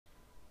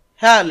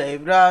Hello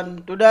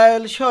everyone, today I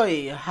will show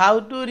you how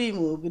to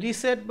remove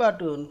reset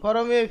button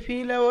from a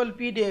fillable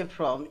PDF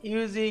from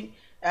using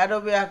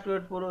Adobe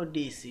Acrobat Pro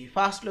DC.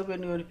 First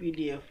open your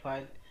PDF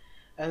file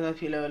as a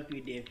fillable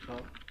PDF from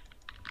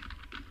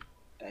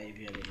type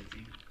here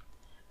anything.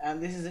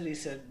 And this is a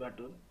reset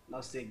button.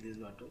 Now check this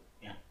button.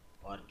 Yeah,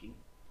 working.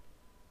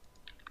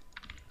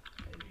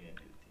 Type here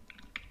anything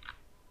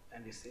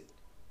and reset.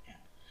 Yeah.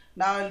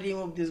 Now I will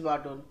remove this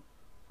button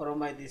from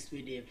this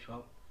PDF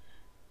from.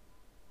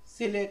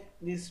 Select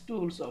this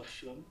tools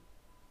option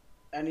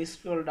and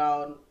scroll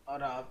down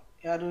or up.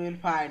 Here we will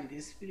find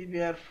this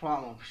prepare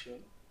form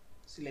option.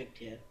 Select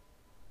here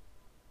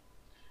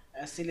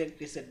and select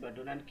reset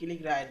button and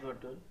click right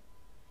button.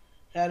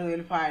 Here we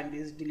will find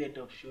this delete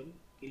option.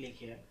 Click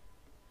here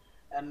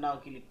and now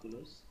click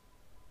close.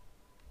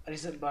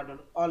 Reset button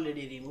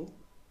already removed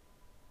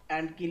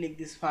and click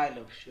this file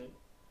option.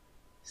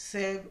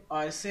 Save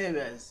or save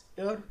as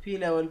your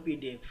fillable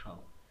PDF form.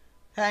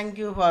 Thank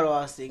you for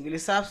watching.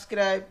 Please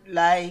subscribe,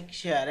 like,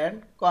 share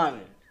and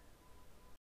comment.